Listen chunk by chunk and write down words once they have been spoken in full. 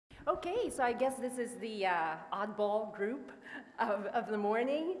Okay, so I guess this is the oddball group of the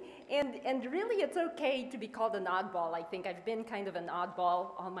morning. And really, it's okay to be called an oddball. I think I've been kind of an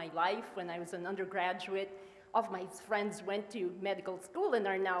oddball all my life. When I was an undergraduate, all of my friends went to medical school and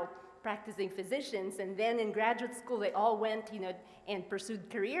are now practicing physicians. And then in graduate school, they all went, and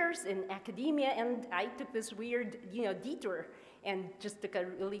pursued careers in academia. And I took this weird, detour and just took a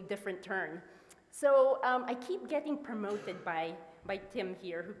really different turn. So I keep getting promoted by Tim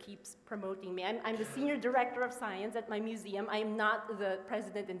here, who keeps promoting me. I'm the senior director of science at my museum. I am not the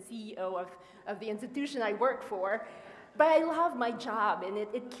president and CEO of the institution I work for, but I love my job, and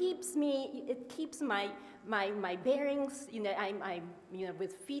it keeps my bearings. I'm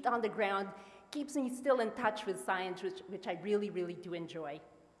with feet on the ground, keeps me still in touch with science, which I really, really do enjoy.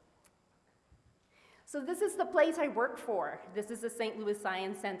 So this is the place I work for. This is the St. Louis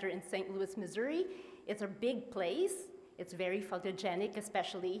Science Center in St. Louis, Missouri. It's a big place. It's very photogenic,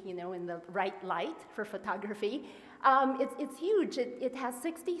 especially, in the right light for photography. It's huge. It has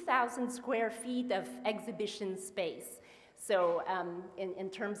 60,000 square feet of exhibition space. So in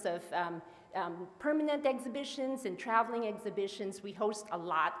terms of permanent exhibitions and traveling exhibitions, we host a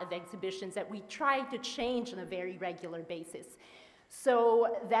lot of exhibitions that we try to change on a very regular basis. So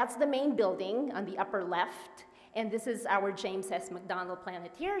that's the main building on the upper left. And this is our James S. McDonald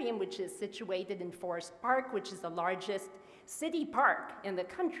Planetarium, which is situated in Forest Park, which is the largest city park in the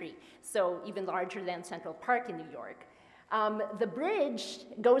country, so even larger than Central Park in New York. The bridge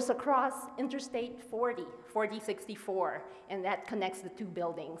goes across Interstate 4064, and that connects the two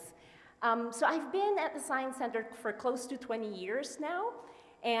buildings. So I've been at the Science Center for close to 20 years now.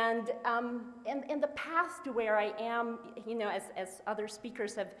 And the path to where I am, as other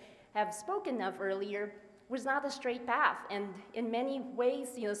speakers have spoken of earlier, was not a straight path. And in many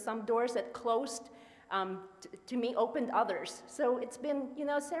ways, some doors that closed to me opened others. So it's been,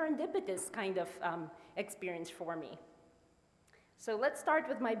 a serendipitous kind of experience for me. So let's start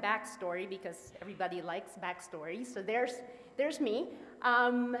with my backstory, because everybody likes backstories. So there's me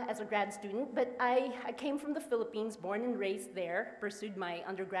as a grad student, but I came from the Philippines, born and raised there, pursued my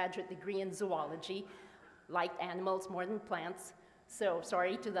undergraduate degree in zoology, liked animals more than plants. So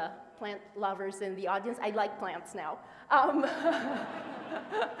sorry to the plant lovers in the audience, I like plants now.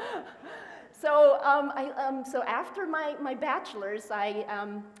 So after my bachelor's, I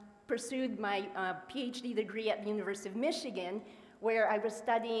pursued my PhD degree at the University of Michigan, where I was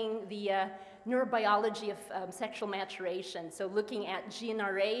studying the neurobiology of sexual maturation, so looking at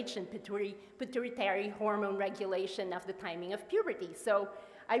GnRH and pituitary hormone regulation of the timing of puberty. So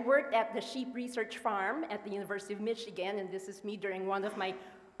I worked at the sheep research farm at the University of Michigan, and this is me during one of my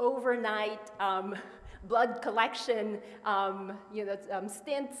overnight blood collection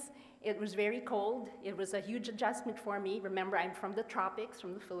stints. It was very cold. It was a huge adjustment for me. Remember, I'm from the tropics,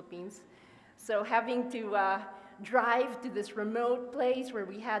 from the Philippines. So having to drive to this remote place where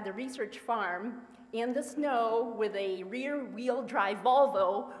we had the research farm in the snow with a rear-wheel drive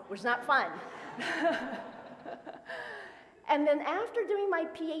Volvo was not fun. And then after doing my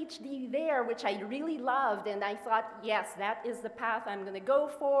PhD there, which I really loved, and I thought, yes, that is the path I'm going to go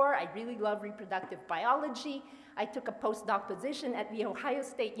for. I really love reproductive biology. I took a postdoc position at The Ohio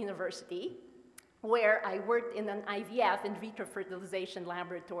State University, where I worked in an IVF, in vitro fertilization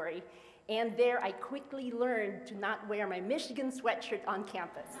laboratory. And there I quickly learned to not wear my Michigan sweatshirt on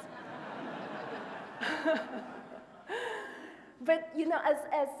campus. But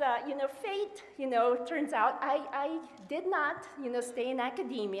as fate turns out, I did not stay in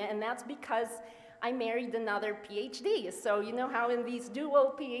academia, and that's because I married another PhD. So how in these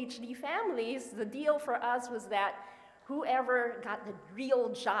dual PhD families, the deal for us was that whoever got the real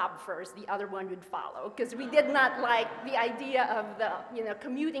job first, the other one would follow, because we did not like the idea of the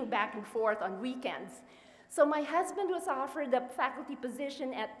commuting back and forth on weekends. So my husband was offered a faculty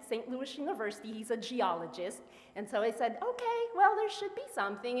position at St. Louis University. He's a geologist. And so I said, okay, well, there should be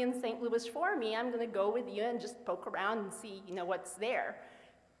something in St. Louis for me. I'm going to go with you and just poke around and see what's there.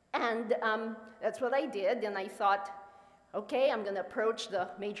 And that's what I did. And I thought, okay, I'm going to approach the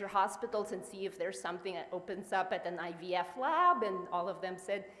major hospitals and see if there's something that opens up at an IVF lab. And all of them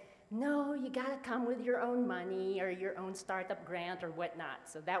said, no, you got to come with your own money or your own startup grant or whatnot.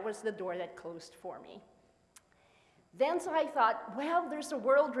 So that was the door that closed for me. Then so I thought, well, there's a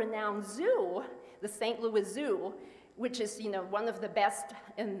world-renowned zoo, the St. Louis Zoo, which is one of the best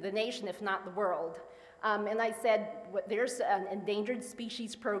in the nation, if not the world. And I said, there's an endangered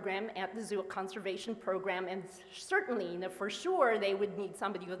species program at the zoo, a conservation program, and certainly, for sure, they would need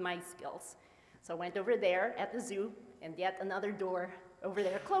somebody with my skills. So I went over there at the zoo, and yet another door over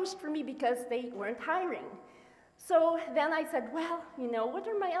there closed for me because they weren't hiring. So then I said, well, what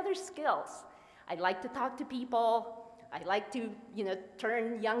are my other skills? I like to talk to people. I like to,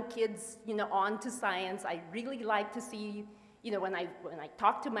 turn young kids, on to science. I really like to see, when I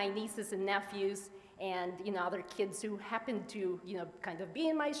talk to my nieces and nephews and, other kids who happen to, kind of be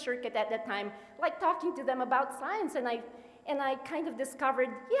in my circuit at that time, like talking to them about science. And I kind of discovered,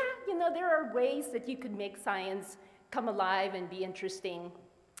 yeah, there are ways that you could make science come alive and be interesting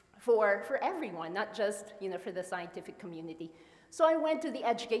for everyone, not just, for the scientific community. So I went to the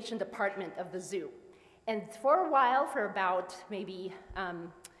education department of the zoo. And for a while, for about maybe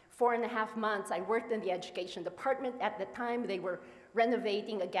 4.5 months, I worked in the education department. At the time, they were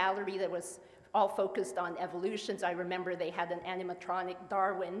renovating a gallery that was all focused on evolution. So I remember they had an animatronic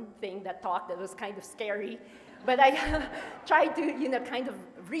Darwin thing that talked that was kind of scary. But I tried to, kind of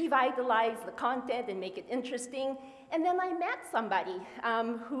revitalize the content and make it interesting. And then I met somebody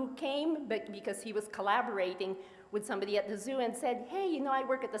who came because he was collaborating with somebody at the zoo and said, hey, I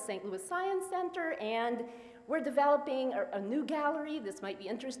work at the St. Louis Science Center, and we're developing a new gallery. This might be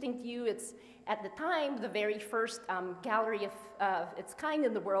interesting to you. It's, at the time, the very first gallery of its kind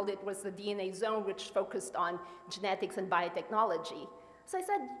in the world. It was the DNA Zone, which focused on genetics and biotechnology. So I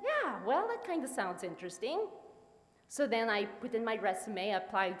said, yeah, well, that kind of sounds interesting. So then I put in my resume,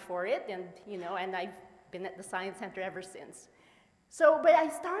 applied for it, and, and I've been at the Science Center ever since. So, but I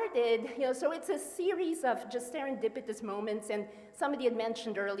started, so it's a series of just serendipitous moments, and somebody had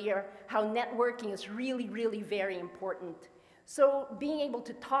mentioned earlier how networking is really, really very important. So being able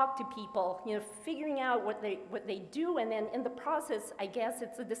to talk to people, figuring out what they do, and then in the process, I guess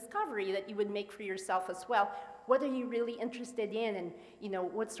it's a discovery that you would make for yourself as well. What are you really interested in,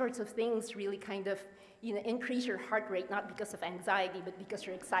 and what sorts of things really kind of increase your heart rate, not because of anxiety, but because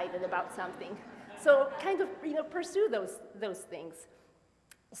you're excited about something. So kind of pursue those things.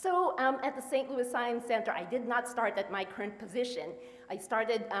 So at the St. Louis Science Center, I did not start at my current position. I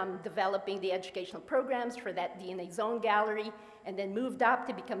started developing the educational programs for that DNA Zone gallery, and then moved up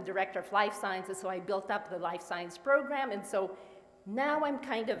to become director of life sciences. So I built up the life science program, and so now I'm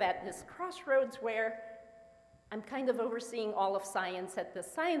kind of at this crossroads where I'm kind of overseeing all of science at the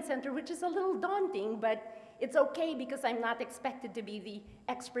Science Center, which is a little daunting, but it's okay because I'm not expected to be the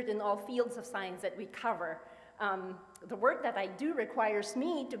expert in all fields of science that we cover. The work that I do requires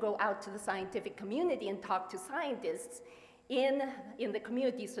me to go out to the scientific community and talk to scientists in the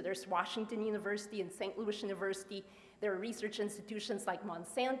community. So there's Washington University and St. Louis University. There are research institutions like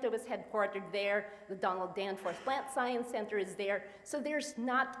Monsanto is headquartered there. The Donald Danforth Plant Science Center is there. So there's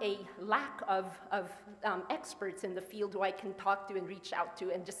not a lack of experts in the field who I can talk to and reach out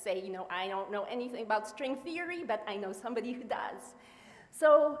to and just say, I don't know anything about string theory, but I know somebody who does.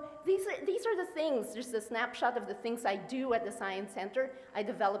 So these are the things, just a snapshot of the things I do at the Science Center. I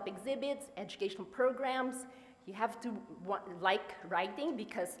develop exhibits, educational programs. You have to like writing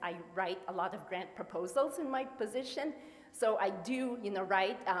because I write a lot of grant proposals in my position. So I do,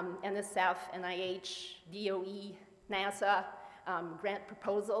 write NSF, NIH, DOE, NASA grant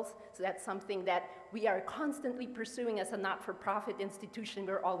proposals. So that's something that we are constantly pursuing as a not-for-profit institution.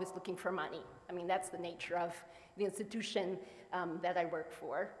 We're always looking for money. I mean, that's the nature of the institution that I work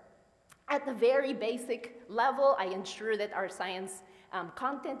for. At the very basic level, I ensure that our science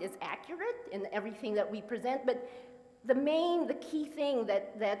content is accurate in everything that we present, but the key thing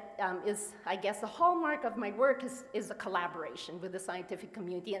that is, I guess, the hallmark of my work is the collaboration with the scientific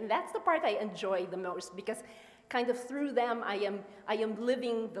community, and that's the part I enjoy the most because kind of through them, I am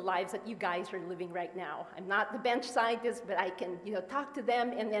living the lives that you guys are living right now. I'm not the bench scientist, but I can talk to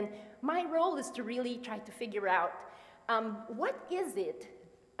them, and then my role is to really try to figure out what is it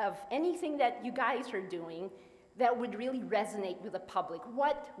of anything that you guys are doing that would really resonate with the public?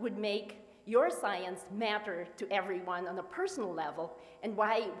 What would make your science matter to everyone on a personal level, and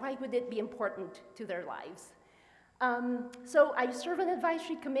why would it be important to their lives? So I serve on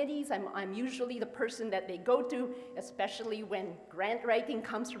advisory committees. I'm usually the person that they go to, especially when grant writing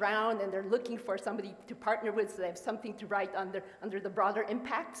comes around and they're looking for somebody to partner with so they have something to write under the broader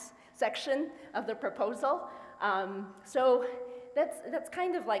impacts section of the proposal. So that's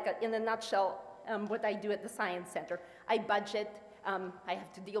kind of like, in a nutshell, what I do at the Science Center. I budget. I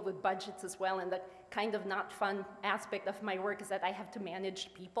have to deal with budgets as well, and the kind of not fun aspect of my work is that I have to manage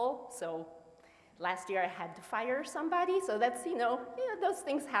people. So last year I had to fire somebody, so that's, those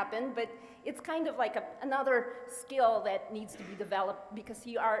things happen, but it's kind of like another skill that needs to be developed because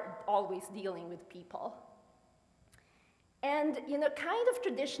you are always dealing with people. And, kind of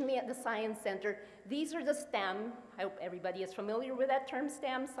traditionally at the Science Center, these are the STEM. I hope everybody is familiar with that term,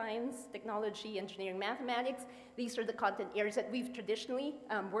 STEM, science, technology, engineering, mathematics. These are the content areas that we've traditionally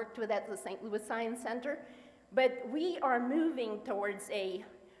worked with at the St. Louis Science Center. But we are moving towards a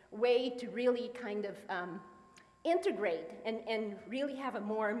way to really kind of integrate and really have a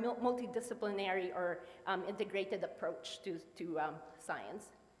more multidisciplinary or integrated approach to science.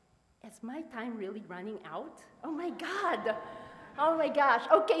 Is my time really running out? Oh my God. Oh my gosh.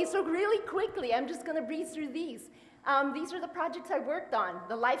 Okay, so really quickly, I'm just gonna breeze through these. These are the projects I worked on.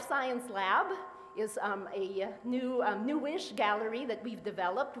 The Life Science Lab is a newish gallery that we've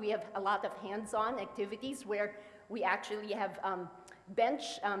developed. We have a lot of hands-on activities where we actually have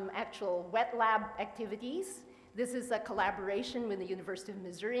actual wet lab activities. This is a collaboration with the University of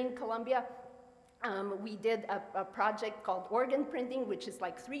Missouri in Columbia. We did a project called organ printing, which is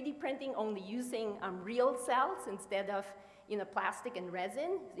like 3D printing, only using real cells instead of plastic and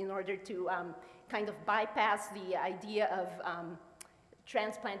resin in order to kind of bypass the idea of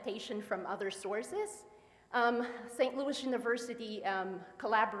transplantation from other sources. St. Louis University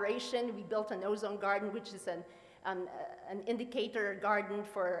collaboration, we built an ozone garden, which is an indicator garden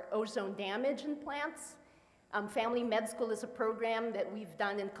for ozone damage in plants. Family Med School is a program that we've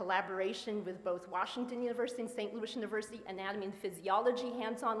done in collaboration with both Washington University and St. Louis University, Anatomy and Physiology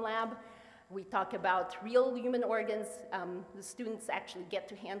hands-on lab. We talk about real human organs. The students actually get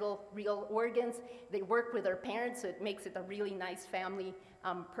to handle real organs. They work with their parents, so it makes it a really nice family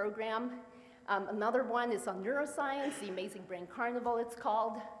program. Another one is on neuroscience, the Amazing Brain Carnival it's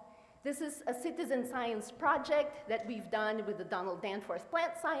called. This is a citizen science project that we've done with the Donald Danforth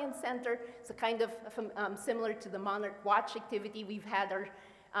Plant Science Center. It's a kind of similar to the Monarch Watch activity. We've had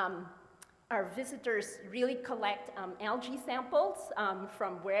our visitors really collect algae samples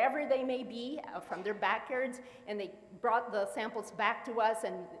from wherever they may be, from their backyards, and they brought the samples back to us,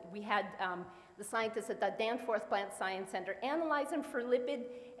 and we had the scientists at the Danforth Plant Science Center analyze them for lipid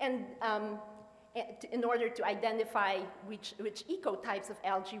and in order to identify which ecotypes of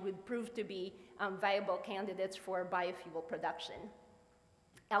algae would prove to be viable candidates for biofuel production.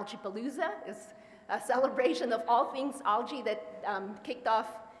 Algaepalooza is a celebration of all things algae that kicked off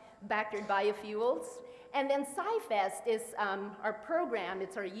Backyard Biofuels. And then SciFest is our program.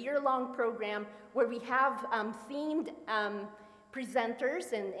 It's our year-long program where we have themed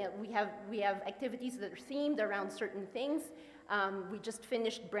presenters, and we have activities that are themed around certain things. We just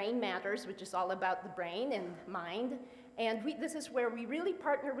finished Brain Matters, which is all about the brain and mind. And this is where we really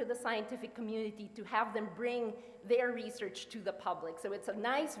partner with the scientific community to have them bring their research to the public. So it's a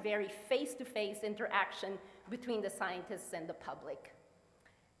nice, very face-to-face interaction between the scientists and the public.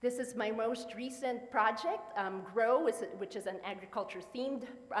 This is my most recent project, GROW, which is an agriculture-themed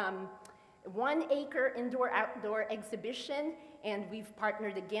 1-acre indoor-outdoor exhibition, and we've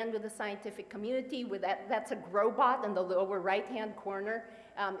partnered again with the scientific community with that's a GROWbot in the lower right-hand corner.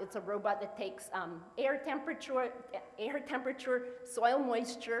 It's a robot that takes air temperature, soil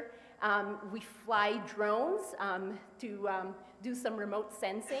moisture. We fly drones to do some remote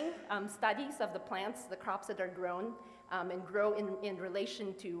sensing studies of the plants, the crops that are grown and grow in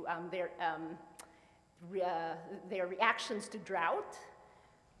relation to their reactions to drought.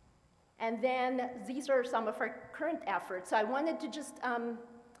 And then these are some of our current efforts. So I wanted to just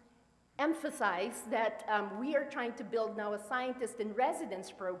emphasize that we are trying to build now a scientist in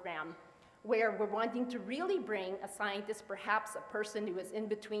residence program where we're wanting to really bring a scientist, perhaps a person who is in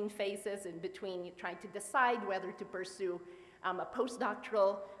between phases, in between trying to decide whether to pursue a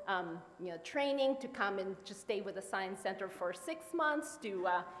postdoctoral training, to come and just stay with the Science Center for 6 months, to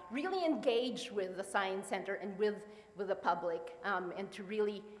really engage with the Science Center and with the public, and to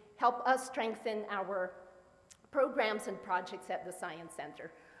really help us strengthen our programs and projects at the Science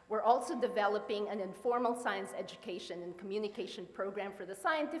Center. We're also developing an informal science education and communication program for the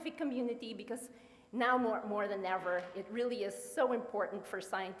scientific community because now more than ever, it really is so important for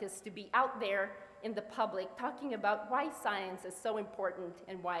scientists to be out there in the public talking about why science is so important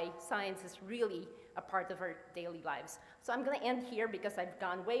and why science is really a part of our daily lives. So I'm going to end here because I've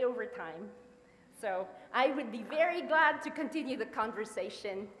gone way over time. So I would be very glad to continue the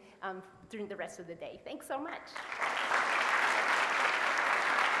conversation during the rest of the day. Thanks so much.